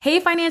Hey,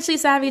 financially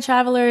savvy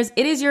travelers,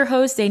 it is your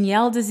host,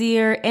 Danielle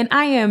Desir, and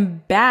I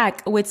am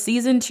back with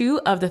season 2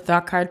 of the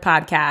Thought Card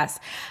podcast.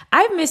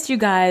 I've missed you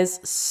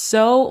guys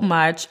so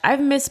much. I've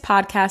missed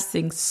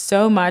podcasting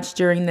so much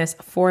during this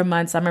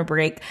 4-month summer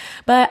break,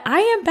 but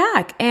I am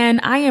back and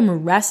I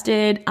am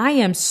rested. I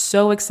am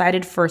so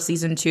excited for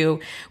season 2.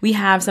 We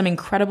have some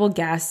incredible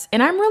guests,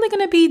 and I'm really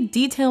going to be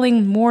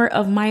detailing more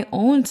of my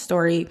own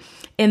story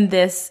in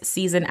this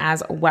season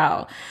as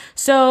well.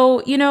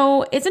 So,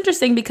 it's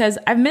interesting because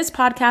I've missed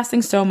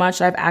podcasting so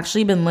much. I've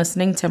actually been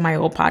listening to my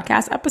old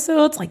podcast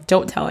episodes. Like,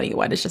 don't tell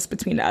anyone, it's just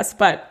between us.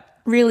 But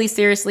really,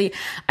 seriously,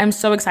 I'm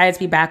so excited to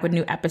be back with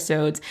new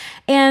episodes.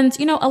 And,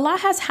 a lot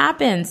has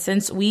happened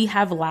since we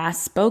have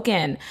last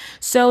spoken.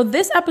 So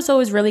this episode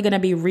is really going to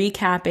be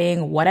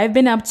recapping what I've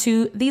been up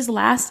to these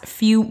last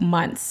few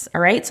months.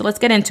 All right, so let's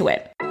get into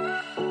it.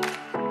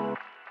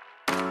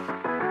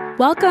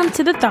 Welcome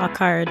to The Thought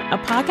Card, a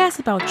podcast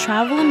about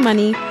travel and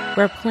money,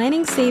 where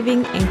planning,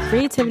 saving, and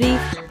creativity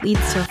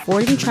leads to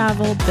affording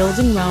travel,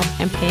 building wealth,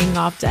 and paying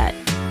off debt.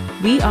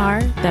 We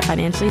are the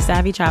Financially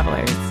Savvy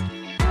Travelers.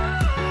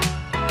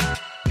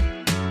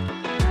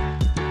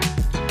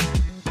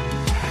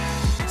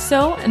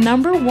 So,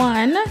 number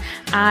 1,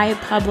 I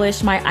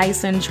published my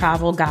Iceland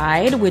travel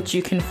guide, which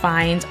you can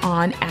find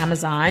on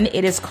Amazon.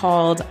 It is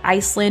called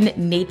Iceland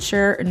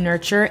Nature,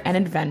 Nurture, and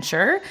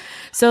Adventure.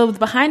 So the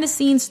behind the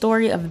scenes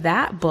story of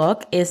that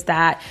book is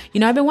that,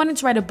 I've been wanting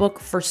to write a book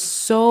for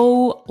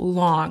so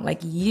long, like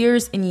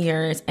years and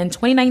years. And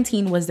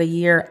 2019 was the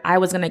year I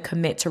was going to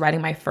commit to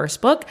writing my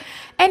first book.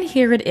 And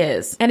here it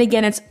is. And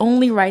again, it's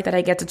only right that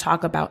I get to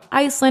talk about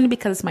Iceland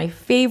because it's my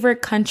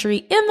favorite country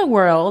in the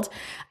world.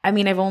 I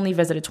mean, I've only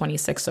visited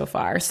 26 so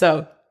far.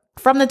 So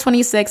from the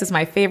 26 is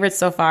my favorite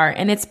so far,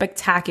 and it's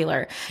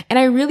spectacular. And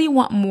I really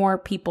want more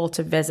people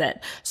to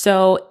visit.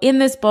 So in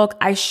this book,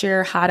 I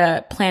share how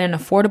to plan an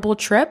affordable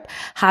trip,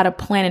 how to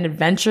plan an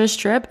adventurous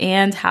trip,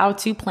 and how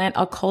to plan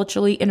a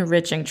culturally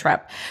enriching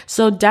trip.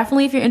 So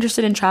definitely, if you're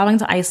interested in traveling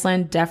to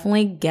Iceland,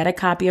 definitely get a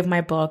copy of my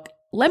book.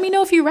 Let me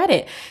know if you read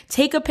it.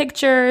 Take a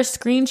picture,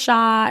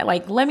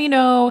 screenshot, let me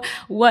know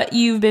what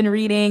you've been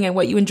reading and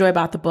what you enjoy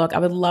about the book. I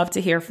would love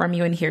to hear from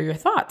you and hear your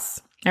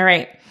thoughts. All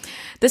right.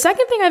 The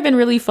second thing I've been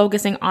really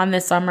focusing on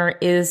this summer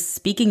is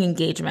speaking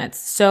engagements.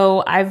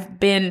 So I've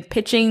been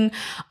pitching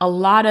a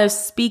lot of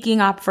speaking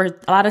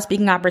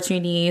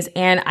opportunities,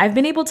 and I've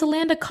been able to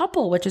land a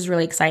couple, which is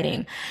really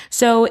exciting.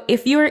 So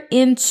if you're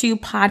into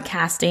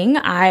podcasting,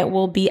 I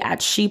will be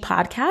at She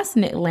Podcast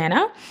in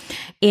Atlanta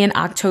in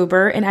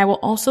October, and I will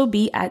also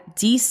be at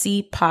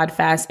DC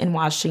Podfest in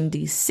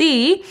Washington,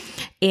 DC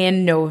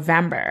in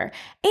November.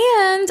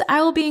 And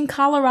I will be in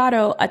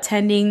Colorado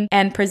attending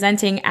and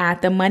presenting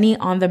at the Money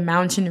on the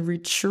Mountain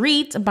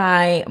retreat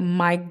by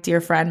my dear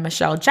friend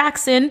Michelle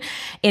Jackson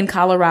in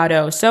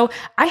Colorado. So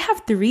I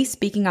have 3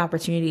 speaking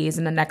opportunities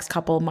in the next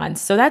couple of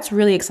months. So that's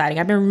really exciting.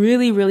 I've been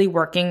really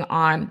working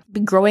on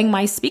growing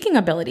my speaking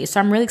ability. So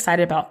I'm really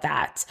excited about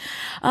that.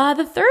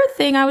 The third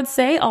thing I would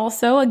say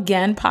also,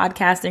 again,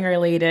 podcasting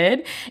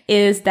related,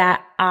 is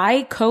that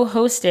I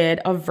co-hosted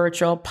a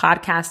virtual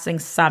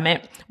podcasting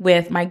summit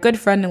with my good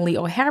friend Lee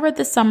O'Hara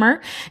this summer.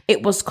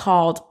 It was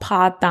called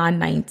Podthon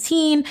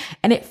 19,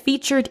 and it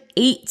featured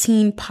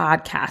 18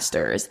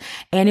 podcasters.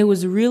 And it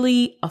was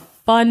really a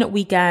fun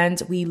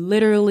weekend. We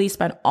literally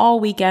spent all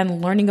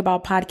weekend learning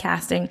about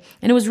podcasting,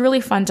 and it was really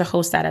fun to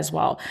host that as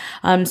well.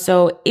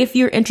 So if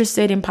you're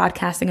interested in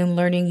podcasting and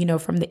learning,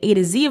 from the A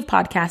to Z of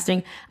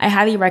podcasting, I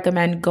highly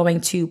recommend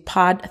going to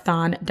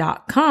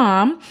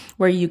podthon.com,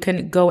 where you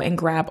can go and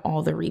grab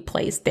all the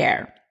replays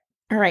there.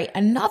 All right.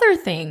 Another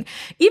thing,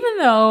 even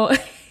though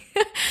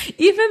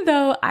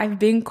I've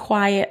been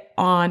quiet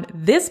on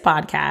this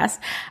podcast,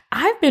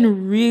 I've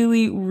been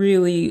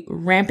really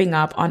ramping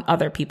up on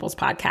other people's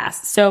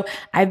podcasts. So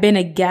I've been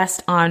a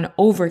guest on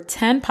over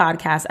 10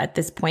 podcasts at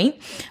this point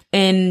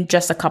in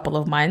just a couple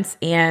of months.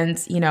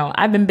 And,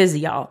 I've been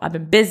busy, y'all. I've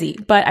been busy,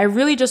 but I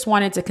really just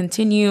wanted to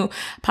continue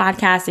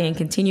podcasting and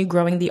continue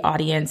growing the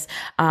audience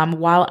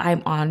while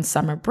I'm on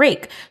summer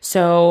break.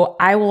 So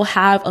I will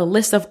have a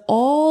list of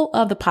all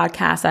of the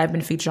podcasts I've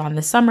been featured on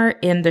this summer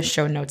in the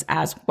show notes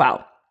as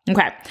well.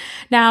 Okay.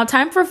 Now,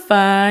 time for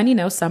fun.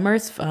 Summer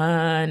is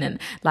fun and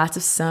lots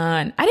of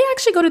sun. I didn't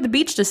actually go to the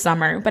beach this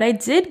summer, but I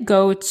did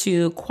go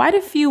to quite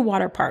a few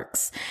water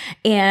parks,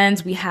 and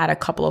we had a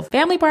couple of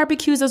family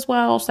barbecues as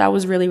well. So that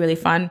was really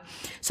fun.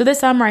 So this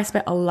summer I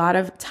spent a lot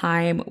of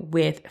time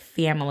with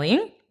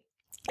family.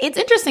 It's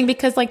interesting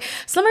because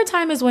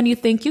summertime is when you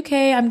think,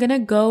 okay, I'm going to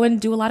go and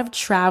do a lot of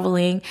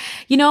traveling.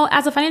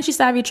 As a financially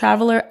savvy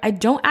traveler, I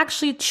don't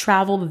actually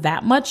travel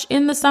that much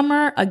in the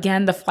summer.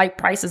 Again, the flight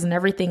prices and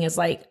everything is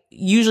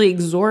usually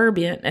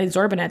exorbitant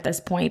at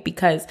this point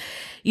because,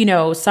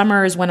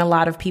 summer is when a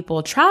lot of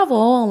people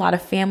travel, a lot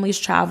of families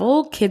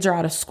travel, kids are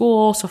out of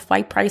school. So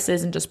flight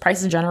prices and just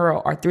prices in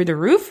general are through the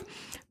roof.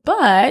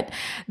 But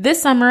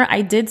this summer,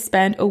 I did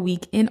spend a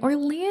week in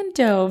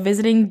Orlando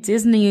visiting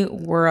Disney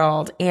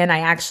World, and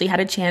I actually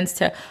had a chance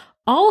to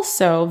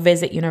also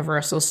visit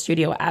Universal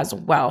Studio as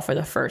well for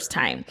the first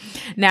time.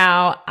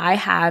 Now, I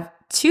have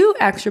 2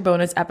 extra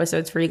bonus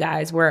episodes for you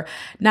guys where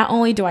not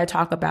only do I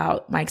talk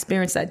about my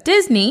experience at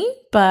Disney,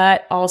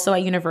 but also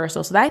at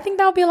Universal. So I think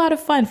that'll be a lot of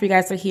fun for you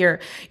guys to hear,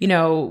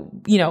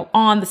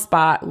 on the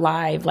spot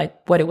live, like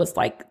what it was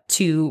like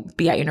to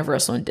be at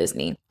Universal and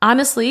Disney.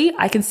 Honestly,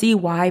 I can see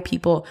why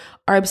people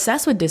are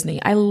obsessed with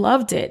Disney. I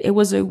loved it. It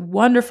was a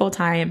wonderful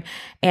time.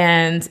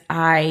 And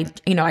I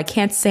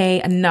can't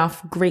say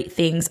enough great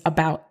things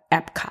about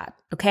Epcot.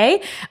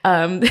 Okay.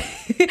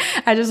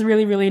 I just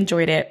really, really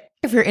enjoyed it.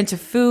 If you're into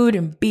food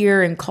and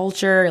beer and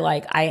culture,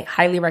 like I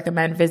highly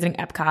recommend visiting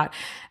Epcot.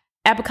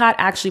 Epcot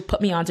actually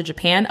put me onto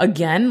Japan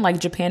again. Like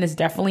Japan is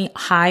definitely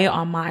high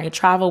on my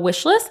travel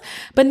wish list,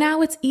 but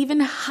now it's even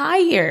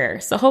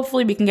higher. So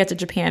hopefully we can get to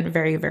Japan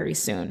very, very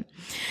soon.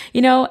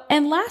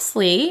 And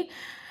lastly,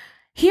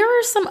 here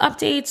are some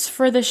updates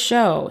for the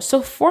show.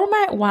 So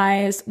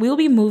format-wise, we'll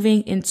be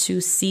moving into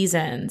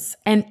seasons,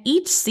 and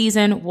each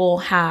season will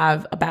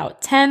have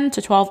about 10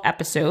 to 12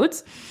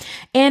 episodes.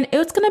 And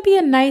it's going to be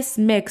a nice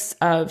mix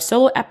of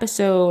solo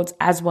episodes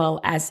as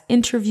well as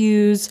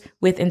interviews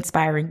with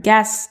inspiring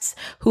guests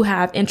who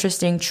have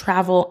interesting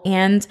travel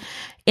and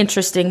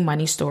interesting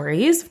money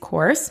stories, of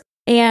course.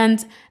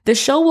 And the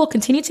show will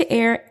continue to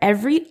air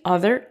every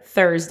other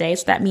Thursday.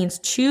 So that means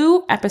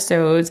 2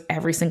 episodes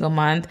every single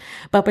month.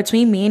 But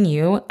between me and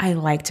you, I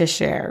like to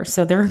share.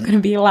 So there are going to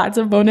be lots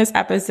of bonus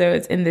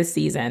episodes in this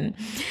season.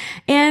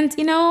 And,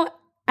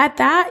 at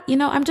that,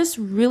 I'm just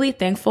really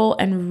thankful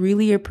and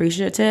really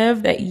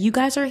appreciative that you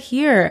guys are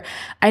here.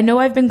 I know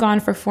I've been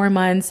gone for 4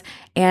 months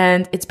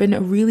and it's been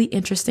a really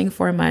interesting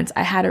 4 months.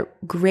 I had a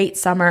great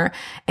summer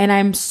and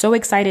I'm so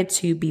excited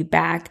to be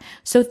back.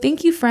 So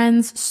thank you,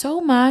 friends,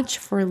 so much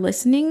for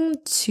listening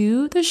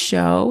to the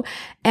show,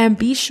 and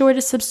be sure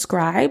to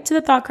subscribe to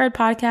the Thought Card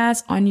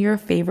Podcast on your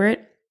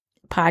favorite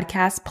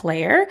podcast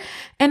player,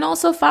 and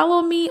also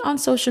follow me on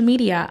social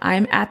media.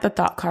 I'm at the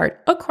Thought Card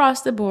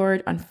across the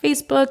board on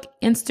Facebook,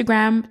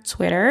 Instagram,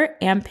 Twitter,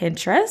 and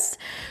Pinterest.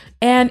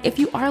 And if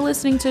you are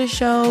listening to the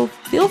show,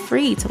 feel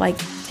free to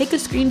take a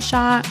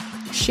screenshot,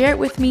 share it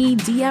with me,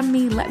 DM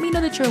me, let me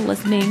know that you're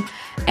listening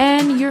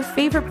and your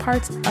favorite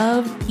parts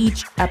of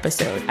each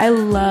episode. I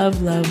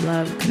love, love,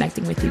 love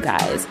connecting with you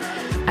guys.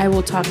 I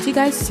will talk to you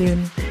guys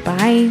soon.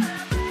 Bye.